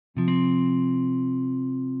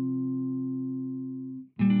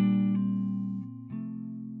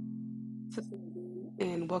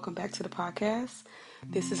welcome back to the podcast.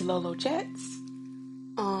 This is Lolo Chats.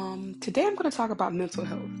 Today I'm going to talk about mental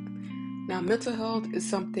health. Now, mental health is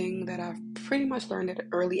something that I've pretty much learned at an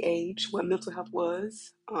early age what mental health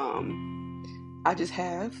was. I just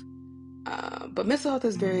have. But mental health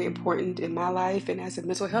is very important in my life, and as a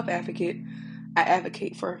mental health advocate, I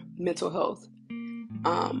advocate for mental health.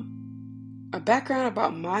 A background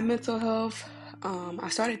about my mental health. I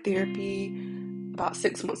started therapy about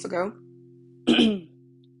 6 months ago.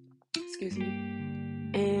 Excuse me.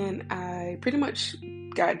 And I pretty much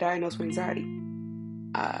got diagnosed with anxiety.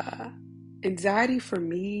 Uh, Anxiety for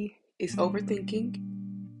me is overthinking,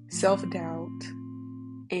 self doubt,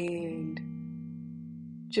 and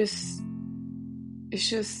just it's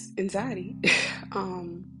just anxiety.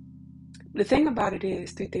 um, the thing about it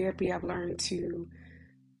is, through therapy, I've learned to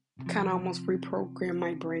kind of almost reprogram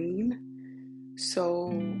my brain. So,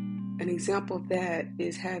 an example of that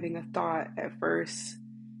is having a thought at first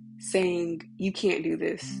saying, "You can't do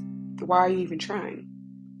this. Why are you even trying?"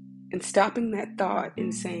 And stopping that thought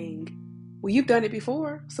and saying, "Well, you've done it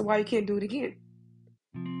before, so why you can't do it again?"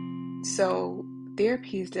 So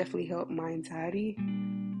therapy has definitely helped my anxiety.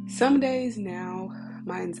 Some days now,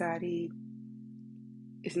 my anxiety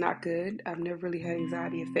is not good. I've never really had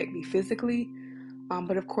anxiety affect me physically.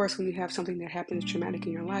 But of course, when you have something that happens traumatic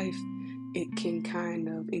in your life, it can kind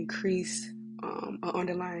of increase an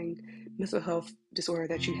underlying mental health disorder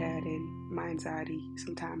that you had, and my anxiety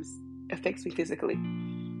sometimes affects me physically.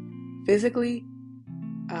 Physically,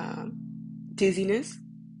 um, dizziness,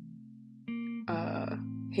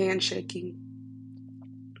 hand shaking,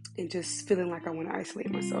 and just feeling like I want to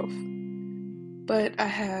isolate myself. But I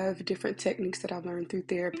have different techniques that I've learned through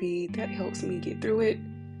therapy that helps me get through it,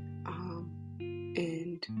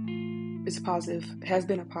 and has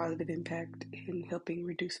been a positive impact in helping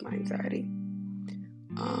reduce my anxiety.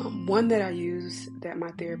 One that I use that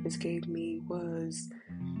my therapist gave me was,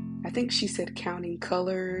 I think she said counting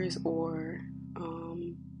colors, or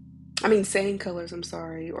saying colors, I'm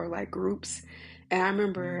sorry, or like groups. And I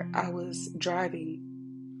remember I was driving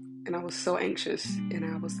and I was so anxious, and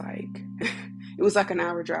I was like, it was like an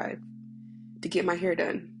hour drive to get my hair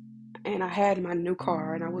done. And I had my new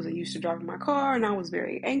car, and I wasn't used to driving my car, and I was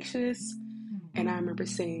very anxious. And I remember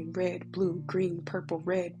saying red, blue, green, purple,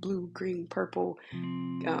 red, blue, green, purple,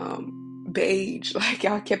 beige. Like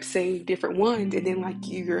I kept saying different ones, and then like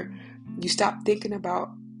you stop thinking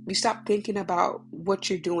about what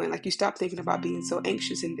you're doing. Like you stop thinking about being so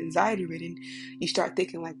anxious and anxiety ridden. You start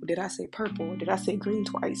thinking like, well, did I say purple? Did I say green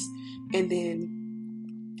twice? And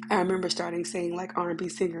then I remember starting saying like R&B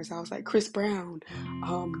singers. I was like Chris Brown,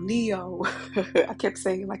 Neo. I kept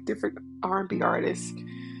saying like different R&B artists,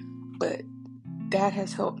 but that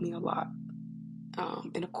has helped me a lot.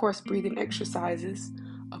 And of course, breathing exercises.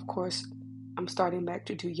 Of course, I'm starting back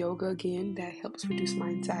to do yoga again. That helps reduce my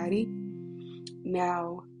anxiety.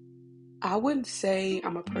 Now, I wouldn't say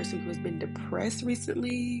I'm a person who has been depressed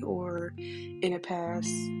recently or in the past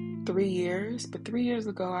 3 years, but 3 years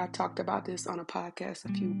ago, I talked about this on a podcast a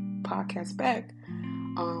few podcasts back.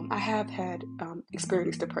 I have had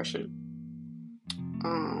experienced depression.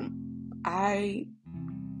 I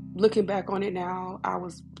Looking back on it now, I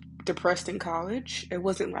was depressed in college. It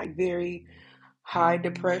wasn't like very high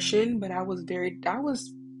depression, but I was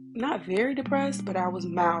not very depressed, but I was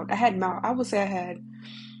mild. I would say I had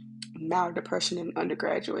mild depression in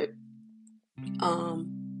undergraduate.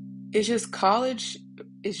 It's just college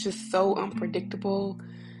is just so unpredictable,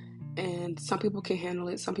 and some people can handle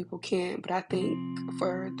it, some people can't. But I think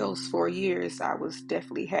for those 4 years, I was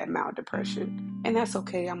definitely had mild depression, and that's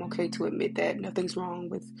okay. I'm okay to admit that. Nothing's wrong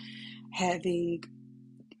with having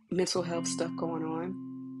mental health stuff going on.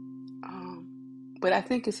 But I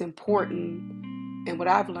think it's important, and what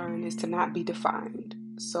I've learned is to not be defined.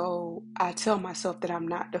 So I tell myself that I'm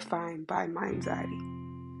not defined by my anxiety.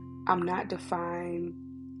 I'm not defined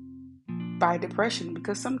by depression,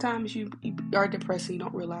 because sometimes you are depressed and you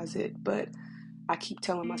don't realize it. But I keep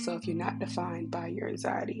telling myself you're not defined by your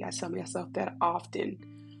anxiety. I tell myself that often,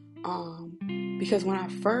 because when I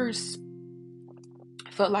first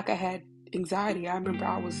felt like I had anxiety, I remember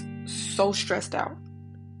I was so stressed out,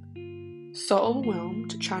 so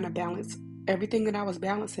overwhelmed, trying to balance everything that I was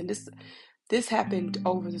balancing. This happened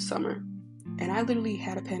over the summer, and I literally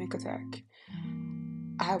had a panic attack.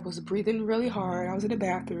 I was breathing really hard. I was in the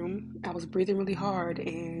bathroom. I was breathing really hard,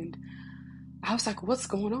 and I was like, "What's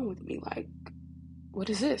going on with me? Like, what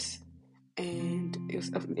is this?" And it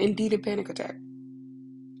was indeed a panic attack.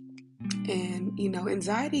 And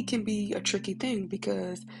anxiety can be a tricky thing,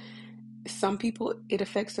 because some people, it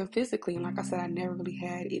affects them physically. And like I said, I never really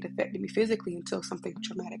had it affected me physically until something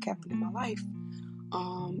traumatic happened in my life.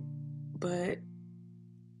 But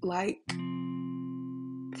like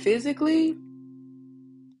physically,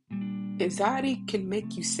 anxiety can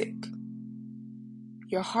make you sick.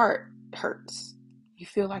 Your heart hurts. You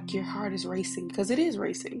feel like your heart is racing because it is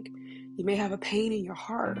racing. You may have a pain in your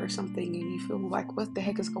heart or something and you feel like, what the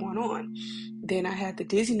heck is going on? Then I had the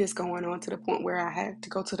dizziness going on to the point where I had to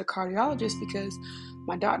go to the cardiologist because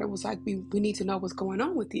my doctor was like, we need to know what's going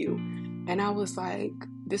on with you. And I was like,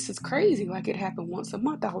 this is crazy. Like, it happened once a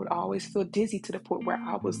month. I would always feel dizzy to the point where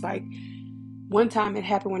I was like, one time it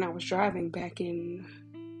happened when I was driving back in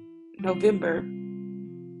November.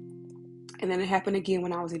 And then it happened again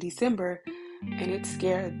when I was in December. And it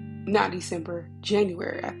scared, not December,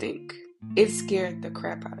 January, I think. It scared the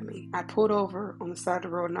crap out of me. I pulled over on the side of the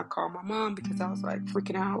road and I called my mom because I was like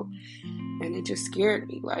freaking out. And it just scared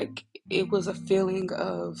me. Like, it was a feeling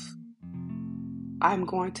of, I'm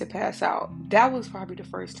going to pass out. That was probably the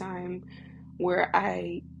first time where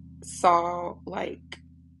I saw like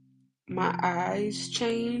my eyes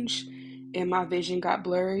change and my vision got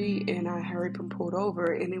blurry and I hurried and pulled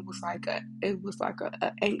over, and it was like a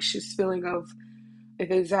anxious feeling of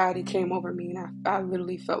anxiety came over me, and I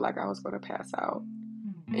literally felt like I was going to pass out.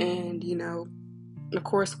 And of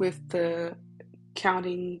course, with the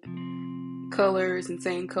counting colors and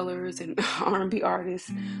saying colors and R&B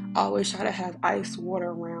artists, I always try to have ice water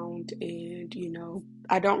around. And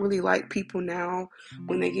I don't really like people now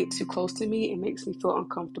when they get too close to me. It makes me feel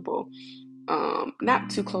uncomfortable. Not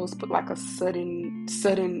too close, but like a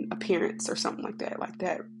sudden appearance or something like that. Like,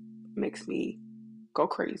 that makes me go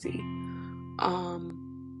crazy.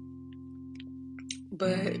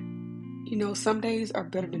 But some days are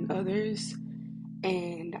better than others.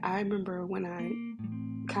 And I remember when I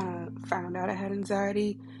kind of found out I had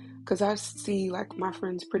anxiety, because I see like my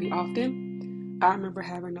friends pretty often. I remember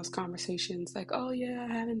having those conversations like, oh yeah,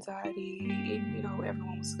 I have anxiety. And,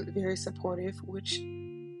 everyone was very supportive, which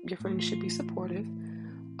your friends should be supportive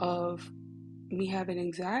of me having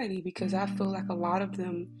anxiety, because I feel like a lot of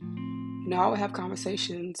them, I would have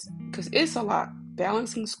conversations because it's a lot.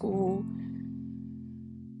 Balancing school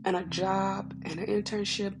and a job and an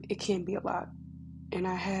internship, it can be a lot. And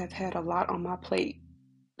I have had a lot on my plate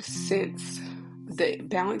since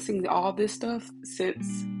balancing all this stuff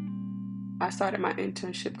since I started my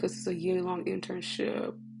internship, because it's a year-long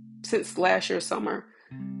internship since last year summer.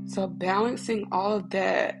 So balancing all of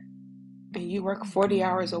that, and you work 40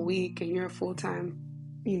 hours a week and you're a full-time,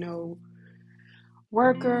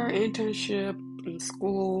 worker, internship, in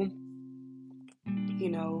school,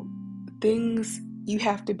 things, you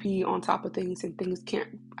have to be on top of things, and things can't,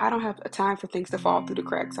 I don't have a time for things to fall through the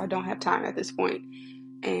cracks. I don't have time at this point.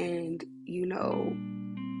 And,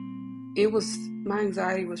 my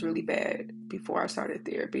anxiety was really bad before I started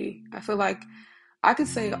therapy. I feel like I could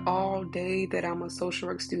say all day that I'm a social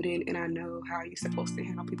work student and I know how you're supposed to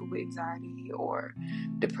handle people with anxiety or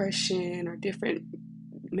depression or different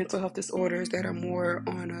mental health disorders that are more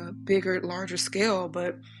on a bigger, larger scale.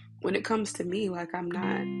 But when it comes to me, like, I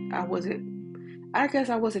guess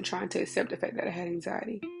I wasn't trying to accept the fact that I had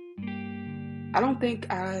anxiety. I don't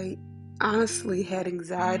think I honestly had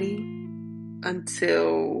anxiety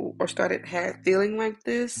or started feeling like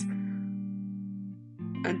this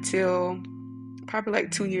until probably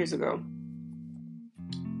like 2 years ago.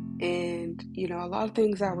 And, a lot of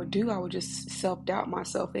things I would do, I would just self-doubt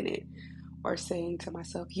myself in it, or saying to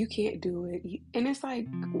myself, you can't do it. And it's like,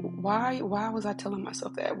 why was I telling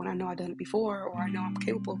myself that when I know I've done it before, or I know I'm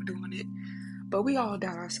capable of doing it? But we all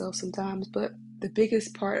doubt ourselves sometimes. But the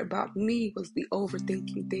biggest part about me was the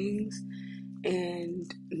overthinking things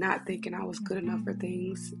and not thinking I was good enough for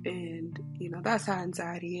things. And, that's how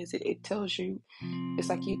anxiety is. It tells you, it's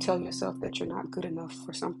like you tell yourself that you're not good enough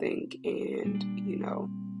for something, and,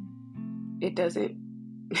 it doesn't,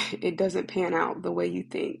 it doesn't pan out the way you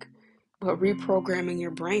think. But reprogramming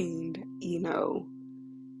your brain,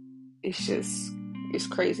 it's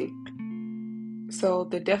crazy. So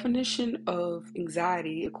the definition of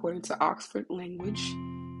anxiety, according to Oxford Language,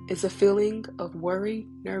 is a feeling of worry,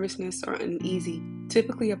 nervousness, or uneasy,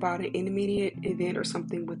 typically about an immediate event or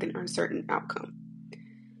something with an uncertain outcome.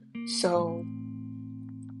 So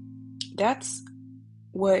that's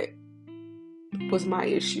what was my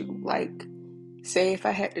issue. Like, say if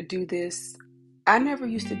I had to do this, I never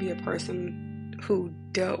used to be a person who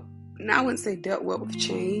I wouldn't say dealt well with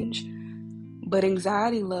change, but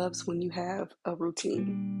anxiety loves when you have a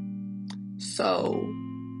routine. So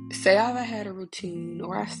say I had a routine,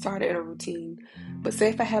 or I started a routine, but say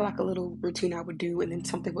if I had like a little routine I would do and then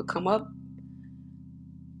something would come up,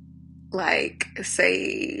 like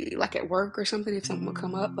say like at work or something, if something would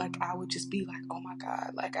come up, like I would just be like, oh my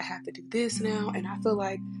God, like I have to do this now. And I feel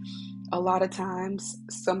like a lot of times,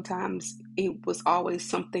 sometimes it was always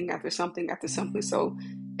something after something after something. So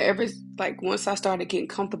every like once I started getting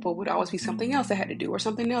comfortable, would always be something else I had to do or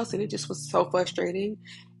something else, and it just was so frustrating,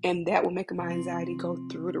 and that would make my anxiety go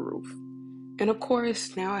through the roof. And of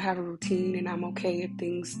course, now I have a routine, and I'm okay if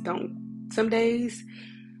things don't. Some days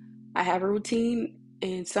I have a routine,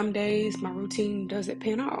 and some days my routine doesn't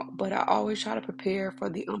pan out. But I always try to prepare for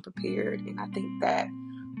the unprepared, and I think that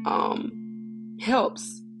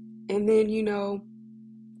helps. And then, you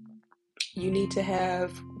need to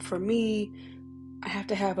have, for me, I have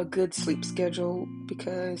to have a good sleep schedule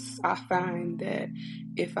because I find that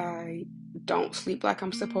if I don't sleep like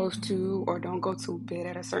I'm supposed to or don't go to bed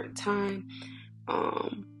at a certain time,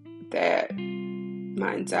 um, that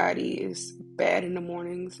my anxiety is bad in the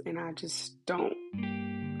mornings, and I just don't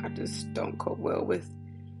cope well with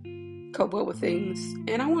things.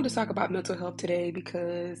 And I wanted to talk about mental health today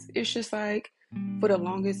because it's just like, for the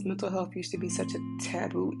longest, mental health used to be such a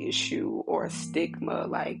taboo issue or a stigma,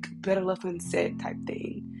 like better left unsaid type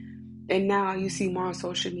thing. And now you see more on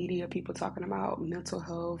social media, people talking about mental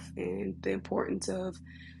health and the importance of,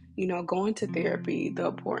 going to therapy, the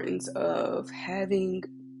importance of having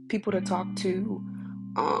people to talk to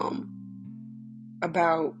um,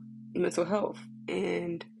 about mental health.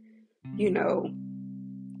 And, you know,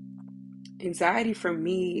 anxiety for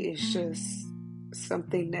me is just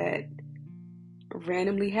something that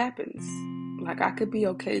randomly happens. Like I could be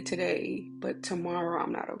okay today, but tomorrow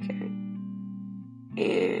I'm not okay.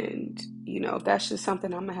 And, that's just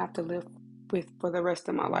something I'm gonna have to live with for the rest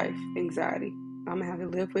of my life. Anxiety. I'm gonna have to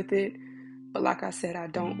live with it. But like I said, I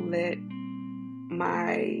don't let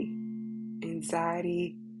my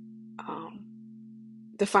anxiety um,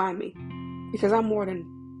 define me because I'm more than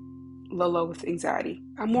Lolo with anxiety.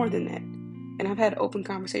 I'm more than that. And I've had open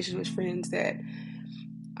conversations with friends that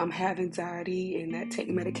have anxiety and that take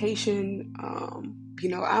medication. I'm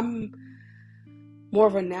more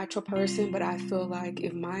of a natural person, but I feel like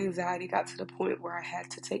if my anxiety got to the point where I had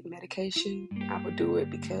to take medication, I would do it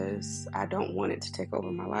because I don't want it to take over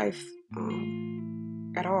my life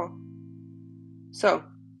at all. So,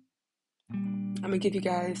 I'm gonna give you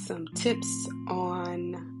guys some tips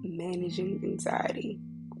on managing anxiety.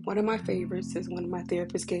 One of my favorites is one of my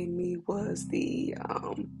therapists gave me was the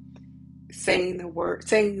saying the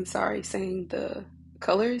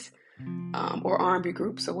colors or R&B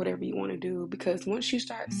groups or whatever you want to do, because once you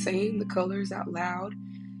start saying the colors out loud,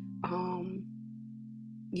 um,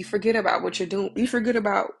 you forget about what you're doing. You forget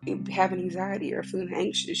about having anxiety or feeling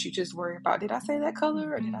anxious. You just worry about, did I say that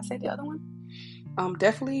color or did I say the other one?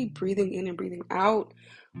 Definitely breathing in and breathing out.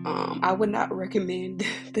 I would not recommend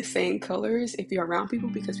the same colors if you're around people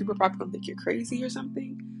because people probably gonna think you're crazy or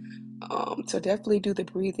something. So definitely do the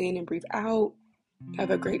breathe in and breathe out. Have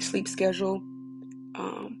a great sleep schedule.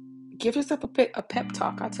 Give yourself a pep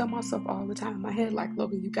talk. I tell myself all the time in my head, like,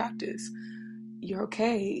 Logan, you got this. You're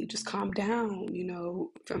okay. Just calm down.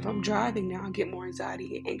 If I'm driving now, I get more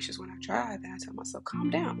anxiety and anxious when I drive, and I tell myself, calm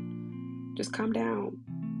down. Just calm down.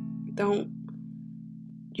 Don't.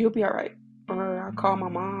 You'll be all right. Or I call my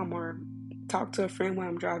mom or talk to a friend when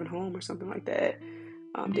I'm driving home or something like that,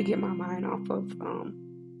 to get my mind off of,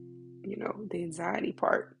 the anxiety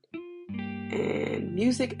part. And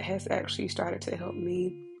music has actually started to help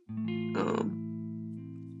me.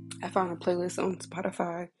 I found a playlist on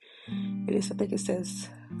Spotify, and I think it says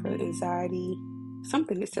for anxiety,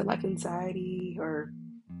 something it said like anxiety or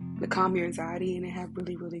to calm your anxiety, and it have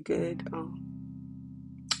really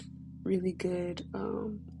good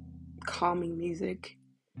calming music.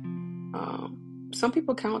 Some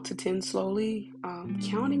people count to 10 slowly.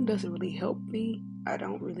 Counting doesn't really help me. I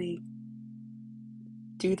don't really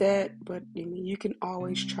do that, but I mean, you can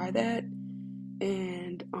always try that.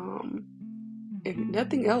 And if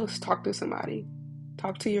nothing else, talk to somebody.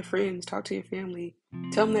 Talk to your friends, talk to your family.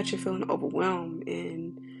 Tell them that you're feeling overwhelmed,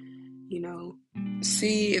 and,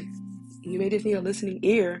 see if you may just need a listening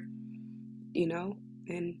ear,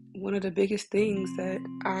 And one of the biggest things that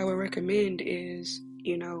I would recommend is,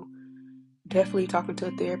 definitely talking to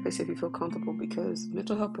a therapist if you feel comfortable, because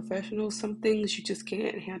mental health professionals, some things you just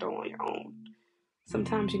can't handle on your own.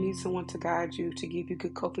 Sometimes you need someone to guide you, to give you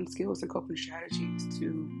good coping skills and coping strategies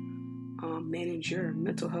to manage your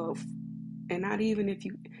mental health. And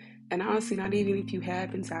honestly, not even if you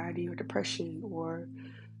have anxiety or depression or,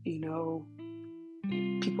 you know,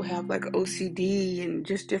 people have like OCD and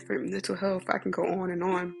just different mental health. I can go on and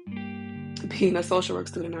on. Being a social work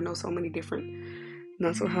student, I know so many different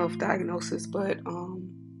mental health diagnoses, but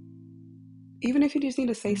even if you just need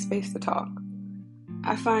a safe space to talk.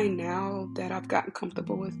 I find now that I've gotten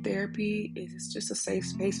comfortable with therapy, is it's just a safe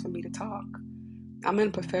space for me to talk. I'm in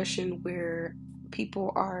a profession where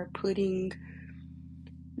people are putting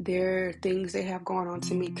their things they have going on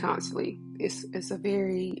to me constantly. It's a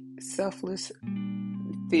very selfless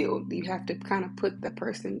field. You have to kind of put the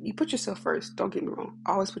person, you put yourself first. Don't get me wrong.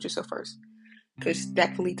 Always put yourself first, because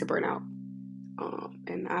that can lead to burnout.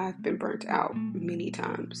 And I've been burnt out many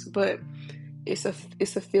times, but it's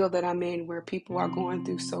a field that I'm in where people are going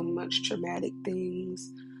through so much traumatic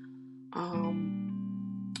things.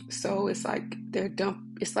 So it's like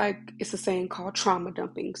it's like it's a saying called trauma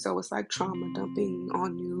dumping. So it's like trauma dumping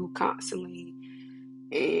on you constantly.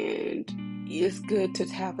 And it's good to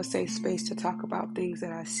have a safe space to talk about things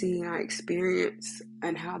that I see and I experience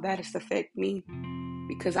and how that has affected me.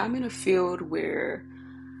 Because I'm in a field where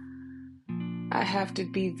I have to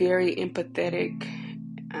be very empathetic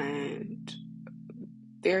and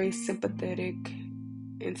very sympathetic,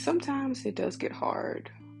 and sometimes it does get hard.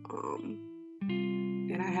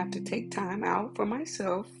 And I have to take time out for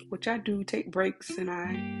myself, which I do take breaks and I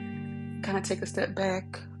kind of take a step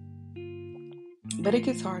back. But it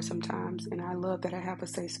gets hard sometimes, and I love that I have a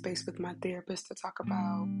safe space with my therapist to talk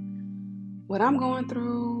about what I'm going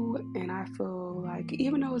through. And I feel like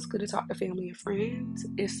even though it's good to talk to family and friends,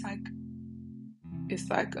 it's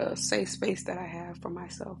like a safe space that I have for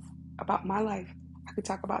myself about my life. I can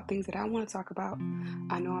talk about things that I want to talk about.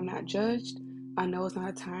 I know I'm not judged. I know it's not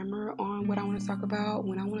a timer on what I want to talk about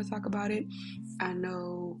when I want to talk about it. I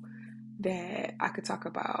know that I could talk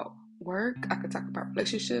about work. I could talk about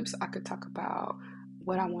relationships. I could talk about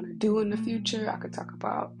what I want to do in the future. I could talk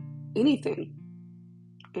about anything.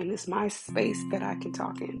 And it's my space that I can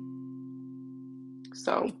talk in.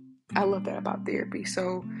 So I love that about therapy.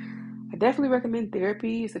 So I definitely recommend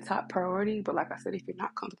therapy. It's a top priority. But like I said, if you're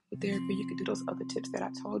not comfortable with therapy, you can do those other tips that I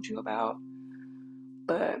told you about.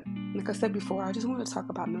 But like I said before, I just want to talk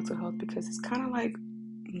about mental health because it's kind of like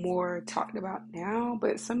more talked about now,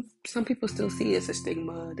 but some people still see it as a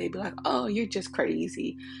stigma. They be like, "Oh, you're just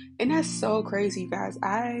crazy," and that's so crazy, you guys.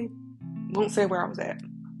 I won't say where I was at,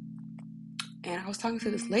 and I was talking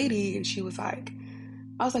to this lady, and she was like,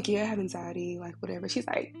 "I was like, yeah, I have anxiety, like whatever." She's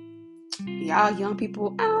like, "Y'all young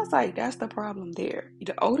people," and I was like, "That's the problem there.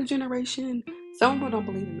 The older generation, some people don't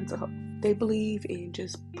believe in mental health. They believe in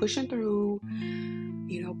just pushing through,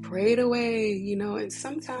 pray it away, and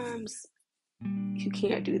sometimes." You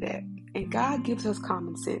can't do that. And God gives us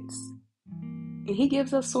common sense. And He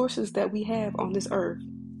gives us sources that we have on this earth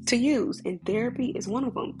to use. And therapy is one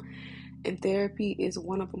of them.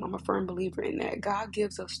 I'm a firm believer in that. God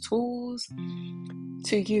gives us tools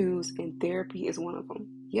to use, and therapy is one of them.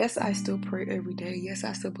 Yes, I still pray every day. Yes,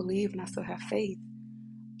 I still believe and I still have faith.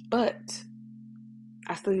 But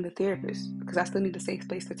I still need a therapist because I still need a safe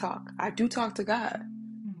space to talk. I do talk to God,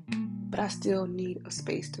 but I still need a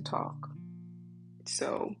space to talk.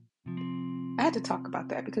 So I had to talk about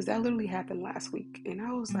that because that literally happened last week, and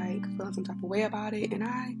I was like feeling some type of way about it, and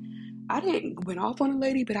I didn't went off on a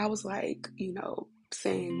lady, but I was like,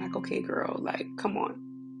 saying like, okay, girl, like, come on,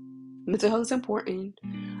 mental health is important.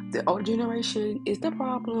 The older generation is the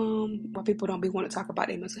problem. Why people don't be want to talk about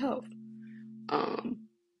their mental health, um,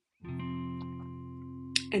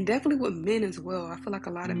 and definitely with men as well. I feel like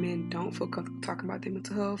a lot of men don't feel comfortable talking about their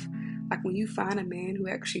mental health. Like when you find a man who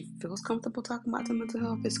actually feels comfortable talking about their mental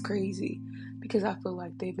health, it's crazy because I feel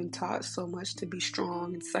like they've been taught so much to be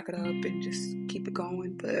strong and suck it up and just keep it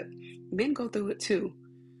going. But men go through it too.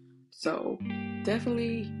 So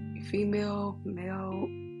definitely female, male,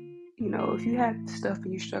 if you have stuff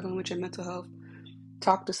and you're struggling with your mental health,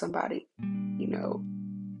 talk to somebody.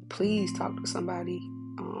 Please talk to somebody,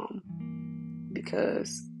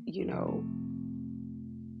 because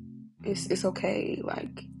it's okay.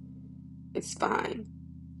 Like, it's fine.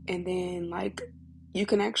 And then, like, you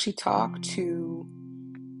can actually talk to,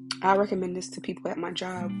 I recommend this to people at my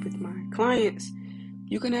job with my clients.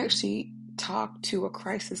 You can actually talk to a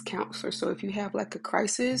crisis counselor. So if you have like a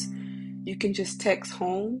crisis, you can just text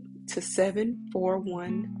home to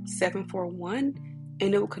 741-741,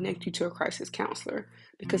 and it will connect you to a crisis counselor.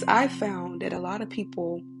 Because I found that a lot of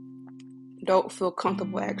people don't feel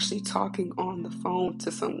comfortable actually talking on the phone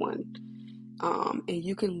to someone. And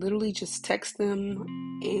you can literally just text them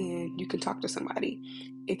and you can talk to somebody.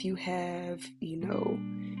 If you have,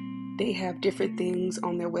 they have different things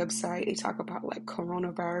on their website. They talk about like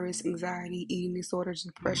coronavirus, anxiety, eating disorders,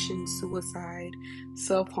 depression, suicide,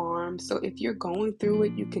 self-harm. So if you're going through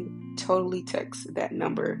it, you can totally text that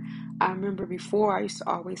number. I remember before I used to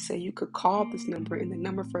always say you could call this number, and the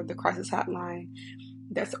number for the crisis hotline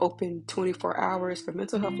that's open 24 hours for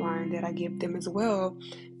mental health line that I give them as well.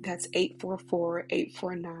 That's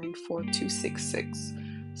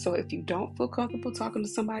 844-849-4266. So if you don't feel comfortable talking to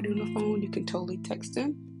somebody on the phone, you can totally text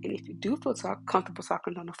them. And if you do feel comfortable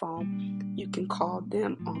talking on the phone, you can call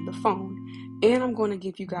them on the phone. And I'm going to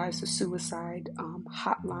give you guys the suicide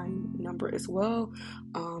hotline number as well,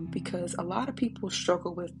 because a lot of people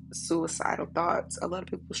struggle with suicidal thoughts. A lot of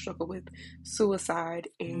people struggle with suicide,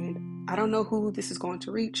 and I don't know who this is going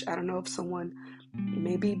to reach. I don't know if someone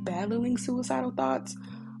may be battling suicidal thoughts,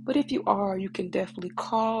 but if you are, you can definitely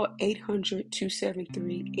call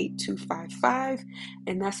 800-273-8255,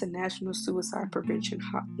 and that's a National Suicide Prevention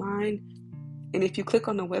Hotline. And if you click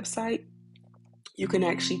on the website, you can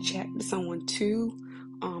actually chat to someone too,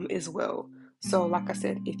 as well. So like I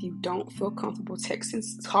said, if you don't feel comfortable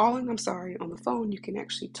calling on the phone, you can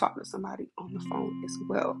actually talk to somebody on the phone as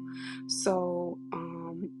well. So,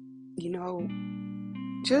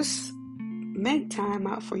 just make time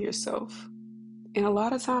out for yourself. And a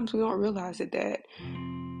lot of times we don't realize that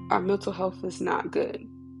our mental health is not good.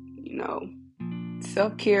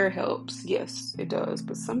 Self-care helps. Yes, it does.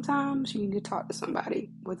 But sometimes you need to talk to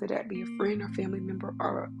somebody, whether that be a friend or family member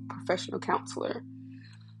or a professional counselor.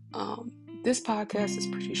 This podcast is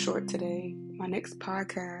pretty short today. My next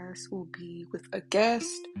podcast will be with a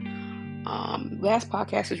guest. Last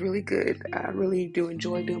podcast was really good. I really do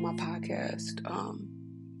enjoy doing my podcast.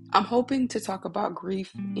 I'm hoping to talk about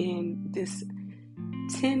grief in this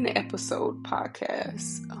 10 episode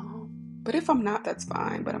podcast. But if I'm not, that's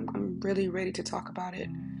fine. But I'm really ready to talk about it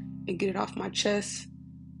and get it off my chest.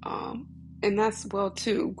 And that's well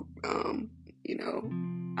too. I'm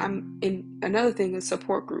in another thing is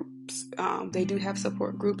support groups. They do have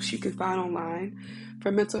support groups you can find online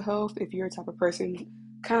for mental health if you're a type of person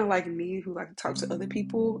kind of like me who like to talk to other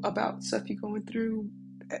people about stuff you're going through,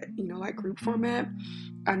 like group format.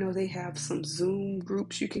 I know they have some Zoom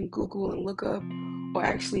groups you can Google and look up, or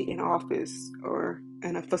actually in office or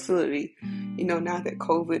in a facility. Now that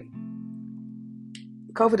COVID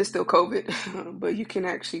is still COVID, but you can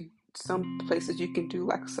actually, some places you can do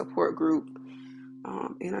like a support group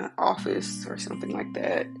in an office or something like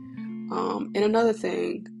that. And another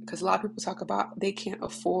thing, because a lot of people talk about they can't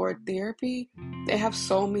afford therapy, they have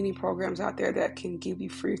so many programs out there that can give you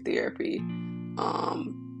free therapy.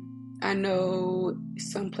 I know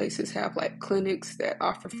some places have like clinics that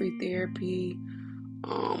offer free therapy,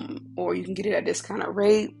 or you can get it at this kind of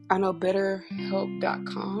rate. I know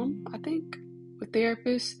BetterHelp.com, I think, with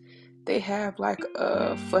therapists, they have like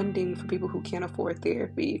funding for people who can't afford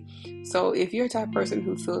therapy. So if you're a type of person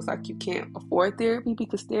who feels like you can't afford therapy,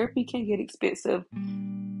 because therapy can get expensive,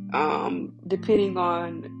 depending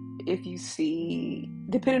on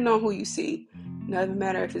depending on who you see. Doesn't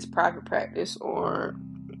matter if it's private practice or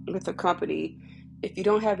with a company. If you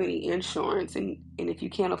don't have any insurance and if you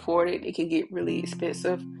can't afford it, it can get really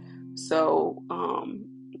expensive. So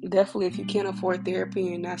definitely, if you can't afford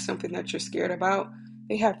therapy and that's something that you're scared about,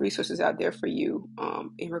 they have resources out there for you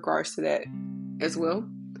in regards to that as well.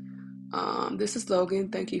 This is Logan.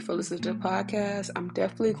 Thank you for listening to the podcast. I'm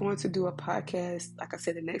definitely going to do a podcast. Like I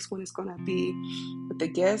said, the next one is going to be with a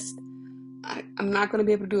guest. I'm not going to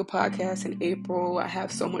be able to do a podcast in April. I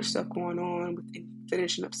have so much stuff going on with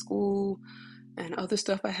finishing up school and other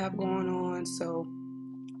stuff I have going on. So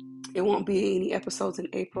it won't be any episodes in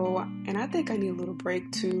April. And I think I need a little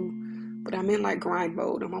break too. But I'm in like grind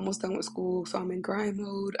mode. I'm almost done with school, so I'm in grind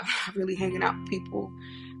mode. I'm not really hanging out with people.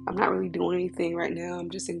 I'm not really doing anything right now. I'm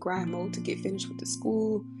just in grind mode to get finished with the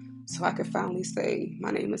school so I can finally say my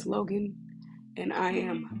name is Logan and I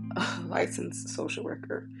am a licensed social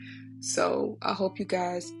worker. So I hope you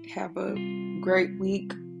guys have a great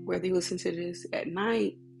week, whether you listen to this at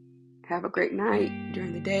night. Have a great night.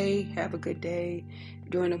 During the day, have a good day.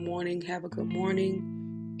 During the morning, have a good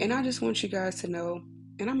morning. And I just want you guys to know,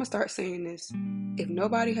 and I'm going to start saying this, if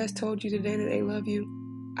nobody has told you today that they love you,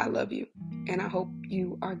 I love you. And I hope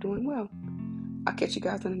you are doing well. I'll catch you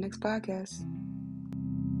guys on the next podcast.